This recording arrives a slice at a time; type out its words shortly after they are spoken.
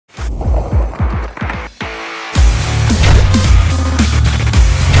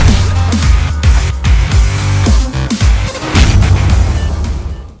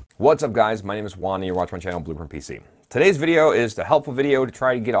What's up guys, my name is Juan and you're watching my channel Blueprint PC. Today's video is the helpful video to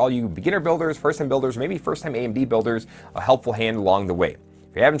try to get all you beginner builders, first-time builders, maybe first-time AMD builders a helpful hand along the way.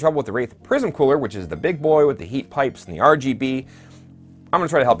 If you're having trouble with the Wraith Prism Cooler, which is the big boy with the heat pipes and the RGB, I'm going to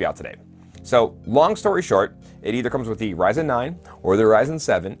try to help you out today. So, long story short, it either comes with the Ryzen 9 or the Ryzen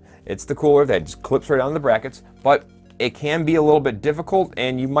 7. It's the cooler that just clips right onto the brackets, but it can be a little bit difficult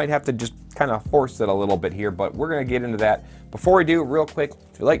and you might have to just kind of force it a little bit here, but we're going to get into that. Before we do, real quick,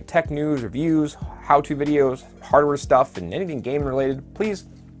 if you like tech news, reviews, how-to videos, hardware stuff, and anything gaming related, please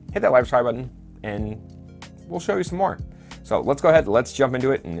hit that subscribe button and we'll show you some more. So let's go ahead, let's jump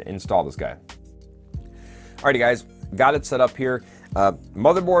into it and install this guy. Alrighty guys, got it set up here.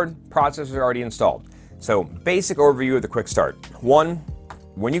 Motherboard, processor already installed. So basic overview of the quick start. One,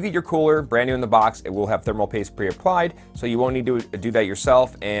 when you get your cooler brand new in the box, it will have thermal paste pre-applied, so you won't need to do that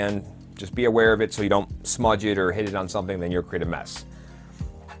yourself, and just be aware of it so you don't smudge it or hit it on something, then you'll create a mess.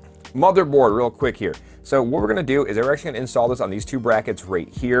 Motherboard, real quick here. So what we're gonna do is we're actually gonna install this on these two brackets right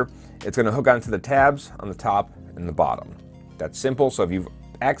here. It's gonna hook onto the tabs on the top and the bottom. That's simple, so if you've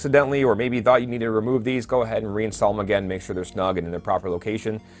accidentally or maybe thought you needed to remove these, go ahead and reinstall them again, make sure they're snug and in their proper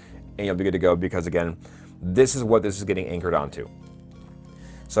location, and you'll be good to go, because again, this is what this is getting anchored onto.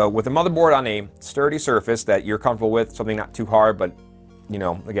 So with the motherboard on a sturdy surface that you're comfortable with, something not too hard, but you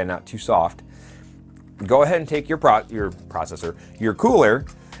know, again, not too soft, go ahead and take your processor, your cooler,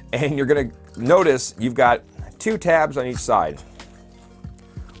 and you're gonna notice you've got two tabs on each side.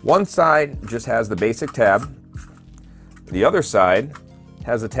 One side just has the basic tab. The other side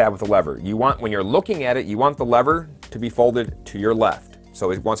has a tab with a lever. You want, when you're looking at it, you want the lever to be folded to your left.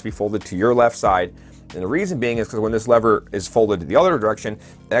 So it wants to be folded to your left side. And the reason being is because when this lever is folded to the other direction,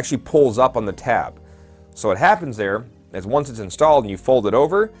 it actually pulls up on the tab. So what happens there is once it's installed and you fold it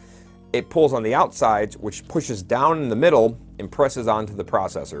over, it pulls on the outsides, which pushes down in the middle and presses onto the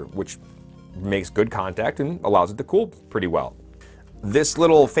processor, which makes good contact and allows it to cool pretty well. This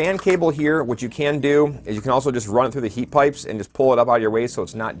little fan cable here, what you can do is you can also just run it through the heat pipes and just pull it up out of your way so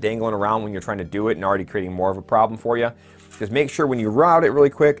it's not dangling around when you're trying to do it and already creating more of a problem for you. Just make sure when you route it really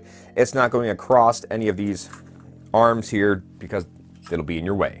quick, it's not going across any of these arms here, because it'll be in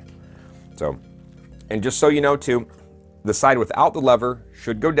your way. So, and just so you know too, the side without the lever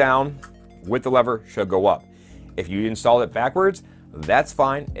should go down, with the lever should go up. If you install it backwards, that's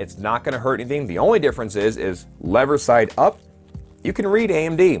fine. It's not going to hurt anything. The only difference is lever side up, you can read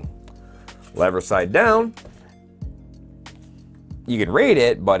AMD. Lever side down, you can read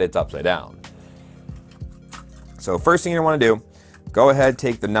it, but it's upside down. So first thing you want to do, go ahead,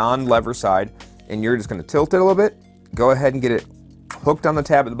 take the non-lever side, and you're just going to tilt it a little bit. Go ahead and get it hooked on the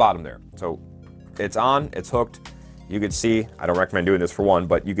tab at the bottom there. So it's on, it's hooked. You can see, I don't recommend doing this for one,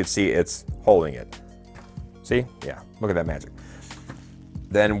 but you can see it's holding it. See? Yeah, look at that magic.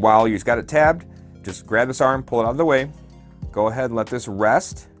 Then while you've got it tabbed, just grab this arm, pull it out of the way. Go ahead and let this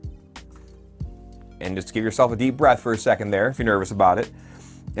rest. And just give yourself a deep breath for a second there if you're nervous about it.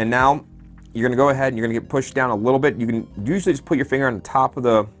 And now you're gonna go ahead and you're gonna get pushed down a little bit. You can usually just put your finger on the top of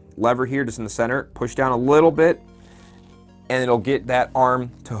the lever here, just in the center, push down a little bit, and it'll get that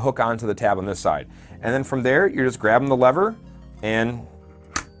arm to hook onto the tab on this side. And then from there, you're just grabbing the lever and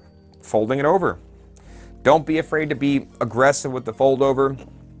folding it over. Don't be afraid to be aggressive with the fold over.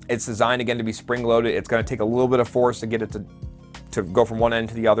 It's designed, again, to be spring-loaded. It's gonna take a little bit of force to get it to go from one end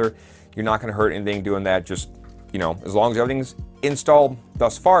to the other. You're not gonna hurt anything doing that. Just, you know, as long as everything's installed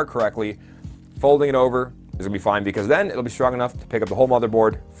thus far correctly, folding it over is gonna be fine, because then it'll be strong enough to pick up the whole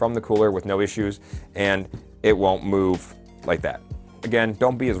motherboard from the cooler with no issues, and it won't move like that. Again,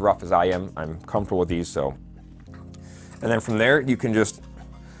 don't be as rough as I am. I'm comfortable with these, so. And then from there, you can just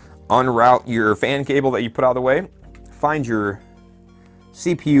unroute your fan cable that you put out of the way, find your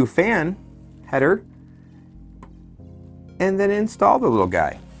CPU fan header, and then install the little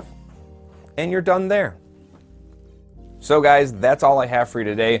guy. And you're done there. So guys, that's all I have for you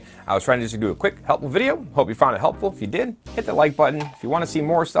today. I was trying to just do a quick, helpful video. Hope you found it helpful. If you did, hit the like button. If you want to see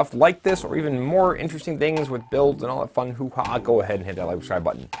more stuff like this, or even more interesting things with builds and all that fun hoo-ha, go ahead and hit that like, subscribe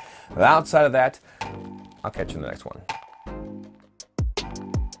button. But outside of that, I'll catch you in the next one.